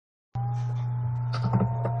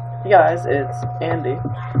Hey guys, it's Andy,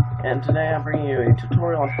 and today I'm bringing you a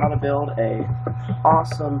tutorial on how to build a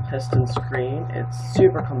awesome piston screen. It's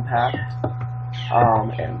super compact,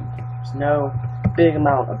 and there's no big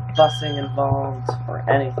amount of busing involved or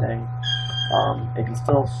anything. It can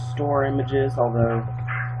still store images, although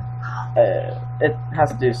it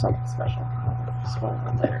has to do something special. I'll explain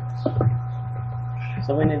that later.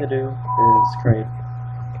 So what we need to do is create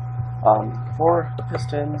 4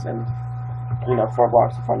 pistons and 4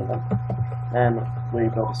 blocks in front of them. Then we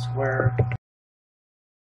build a square.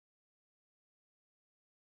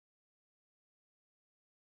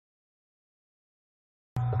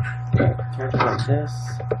 Turn it like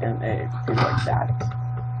this, and A be like that.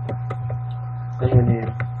 Then we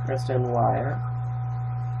need redstone wire.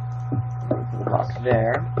 We put the block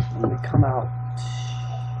there, and we come out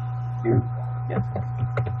to, yep.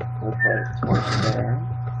 We'll put a torch there.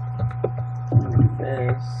 And we do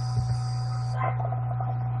this.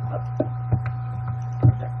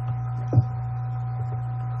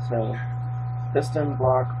 So, piston,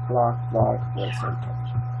 block, redstone torch.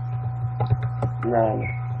 And then,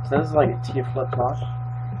 so this is like a T flip-flop.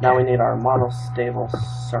 Now we need our monostable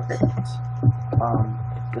circuit.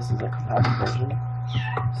 This is a compact version.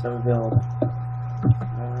 So we build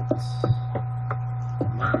that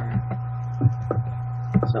there.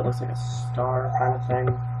 So it looks like a star kind of thing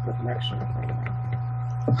with an extra thing.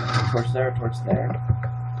 Torch there,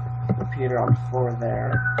 repeater on 4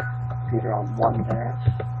 there, repeater on 1 there,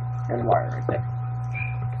 and wire right there.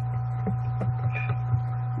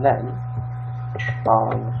 Then,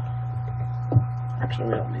 actually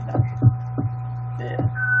we don't need that. Yeah.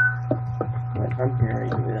 Right from here, you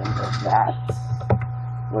then build that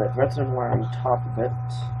with redstone wire on top of it.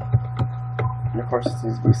 And of course, this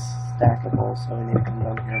needs to be stackable, so we need to come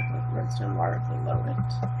down here and put redstone wire below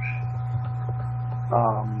it.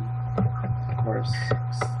 Of course,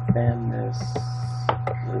 expand this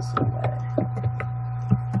way.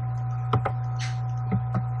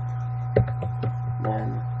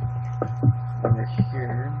 Then over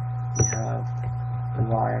here we have the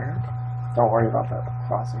wire. Don't worry about that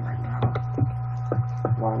crossing right now.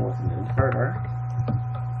 Along with an inverter.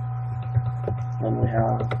 Then we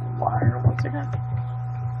have wire once again.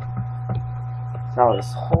 Now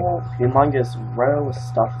this whole humongous row of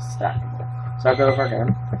stuff is stackable. So I go over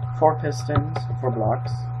again. 4 pistons, 4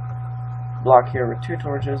 blocks. Block here with 2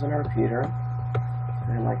 torches and a repeater.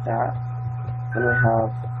 And like that. Then we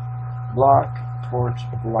have block, torch,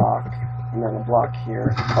 block, and then a block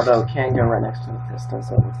here. Although it can go right next to the piston,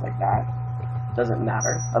 so it looks like that. Doesn't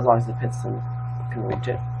matter, as long as the piston can reach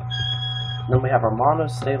it. And then we have our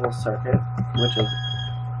monostable circuit, which is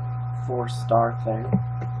 4-star thing.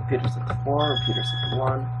 Repeater set to 4, repeater set to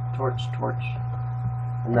 1, torch, torch.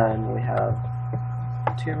 And then we have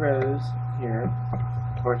 2 rows here,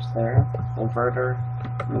 torch there, inverter,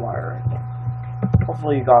 and wire right there.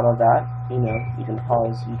 Hopefully you got all that. You can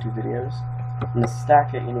pause YouTube videos. And to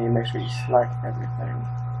stack it, you need to make sure you select everything.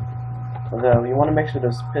 Although, you want to make sure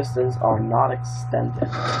those pistons are not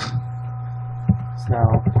extended. So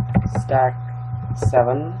now, stack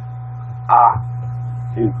 7.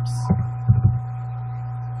 Oops.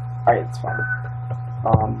 Alright, it's fine.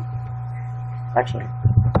 Actually,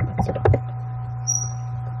 that's fine.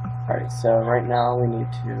 Alright, so right now we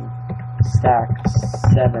need to stack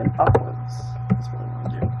 7 upwards. That's what we want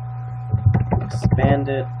to do. Expand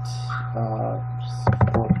it, just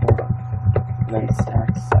 4, and then stack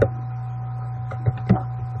 7. I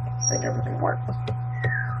think everything worked.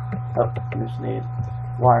 Oh, we just need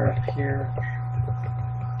wire up here,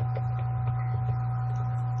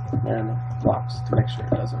 and then blocks to make sure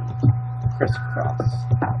it doesn't crisscross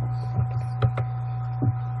out.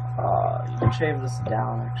 You can shave this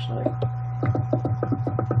down actually.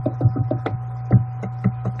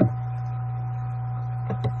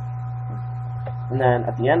 And then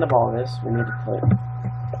at the end of all this, we need to put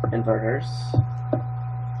inverters,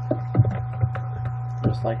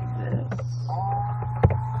 just like this.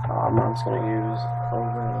 I'm just going to use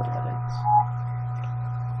overlays.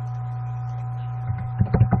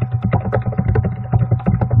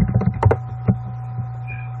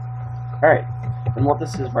 Alright, and what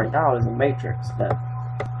this is right now is a matrix that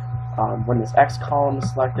when this X column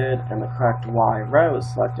is selected and the correct Y row is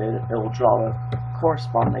selected, it will draw the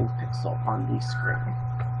corresponding pixel on the screen.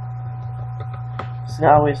 So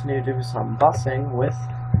now we just need to do some busing with,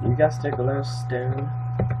 you guessed it, glowstone.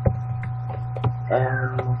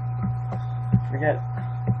 Forget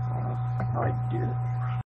how I do it.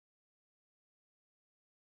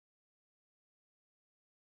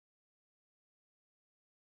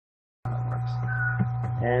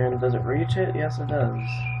 And does it reach it? Yes, it does.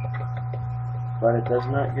 but it does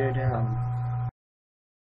not go down.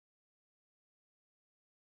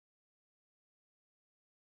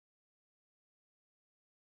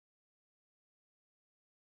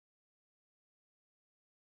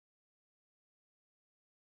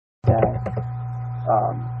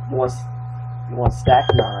 You want to stack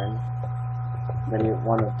 9, then you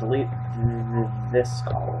want to delete this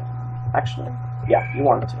column. Actually, yeah, you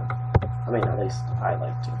want to. I mean, at least I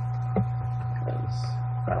like to, because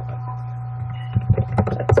I don't like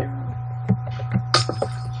it. That's 0.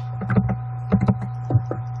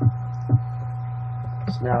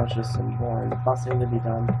 So now it's just some boring fussing to be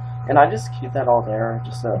done, and I just keep that all there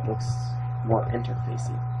just so it looks more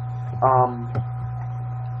interfacey.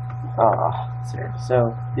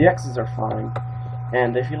 So the X's are fine,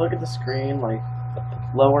 and if you look at the screen, like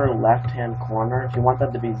lower left hand corner, if you want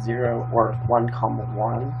that to be 0 or 1,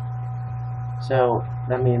 1, so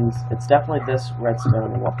that means it's definitely this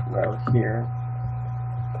redstone row here,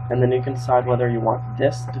 and then you can decide whether you want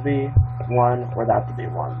this to be 1 or that to be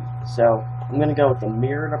 1. So I'm going to go with the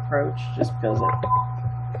mirrored approach just because of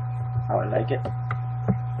how I like it.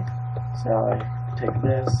 So I take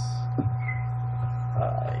this.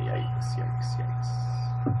 Yikes, yikes, yikes.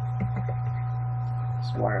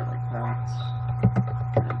 Just wire like that.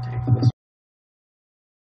 And then take this.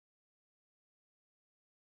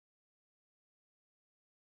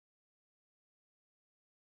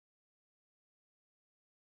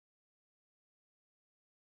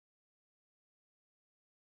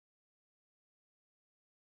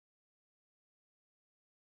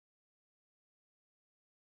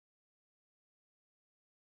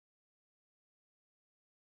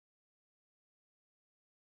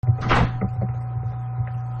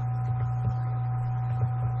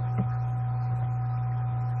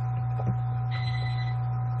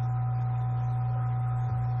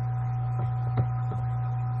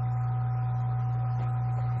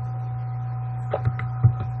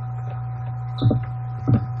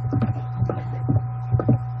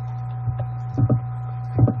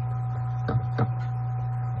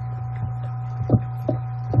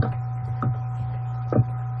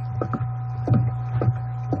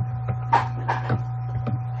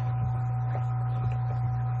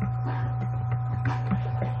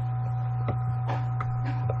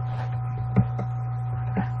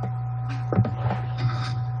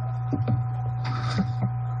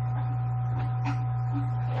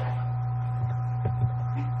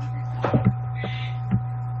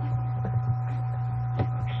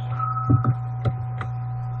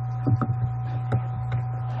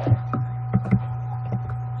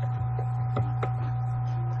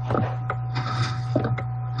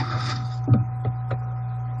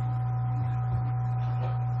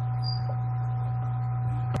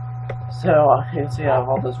 So you can see I have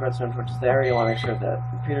all those redstone torches there. You want to make sure that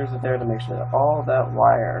repeaters are there to make sure that all that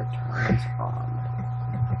wire turns on.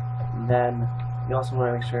 And then you also want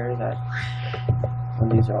to make sure that when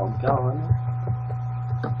these are all gone,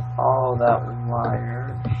 all that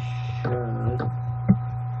wire should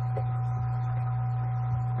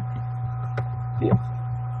be off.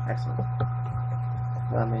 Excellent.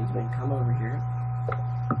 That means we can come over here.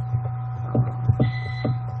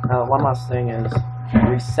 Now one last thing is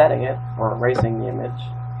resetting it, or erasing the image.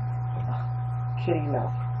 Kitty, no.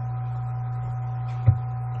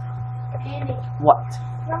 Andy. What?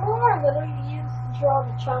 Remember when I literally used to draw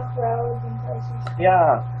the chunk roads and places?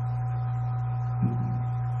 Yeah.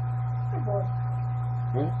 I'm bored.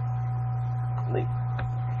 Leave.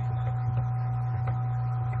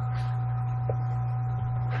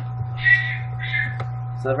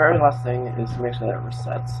 So the very last thing is to make sure that it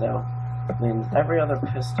resets. So in every other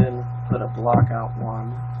piston, put a block out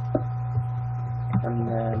 1, and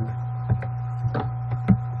then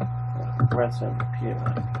redstone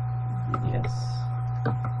repeater like this,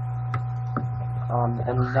 and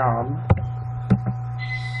then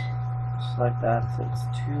just like that. So it's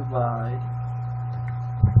 2 wide,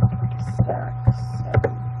 stack 7,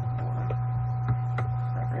 4,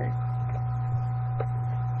 stack 8.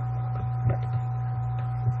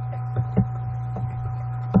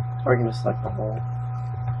 Or you can just select the whole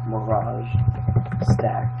mirage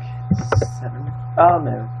stack 7. Oh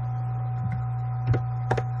no.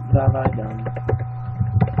 What have I done?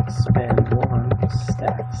 Spend 1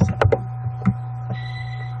 stack 7.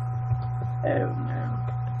 Oh no.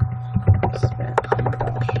 Spend, oh my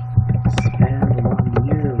gosh. Spend 1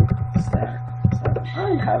 new stack 7.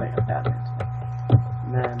 I'm having a bad day today.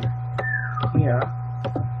 And then here.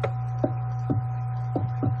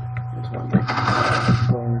 There's one big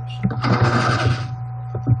torch.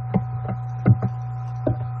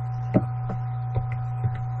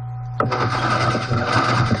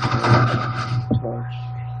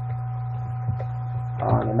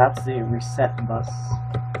 that's the reset bus.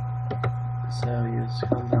 So you just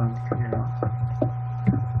come down here.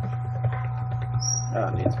 Oh,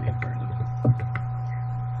 it needs to be inverted.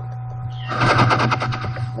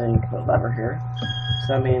 Then you put a lever here.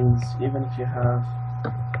 So that means even if you have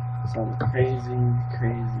some crazy,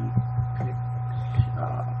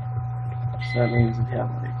 so that means if you have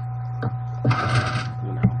like,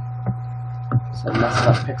 you know, some messed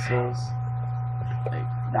up pixels, like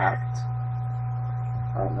that.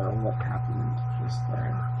 I don't know what happened just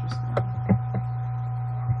there, just now.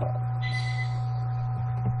 But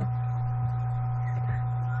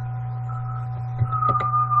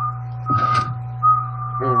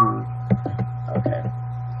okay.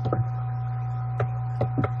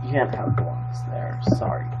 You can't have blocks there.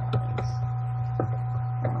 Sorry, guys.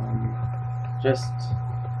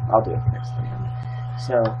 I'll do it next time.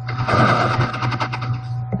 So,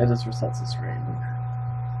 it just resets the screen.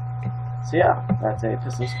 So yeah, that's a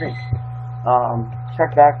piston screen.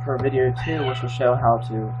 Check back for video 2, which will show how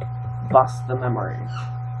to bust the memory.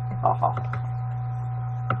 Haha.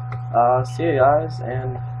 See you guys,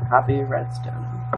 and happy Redstone.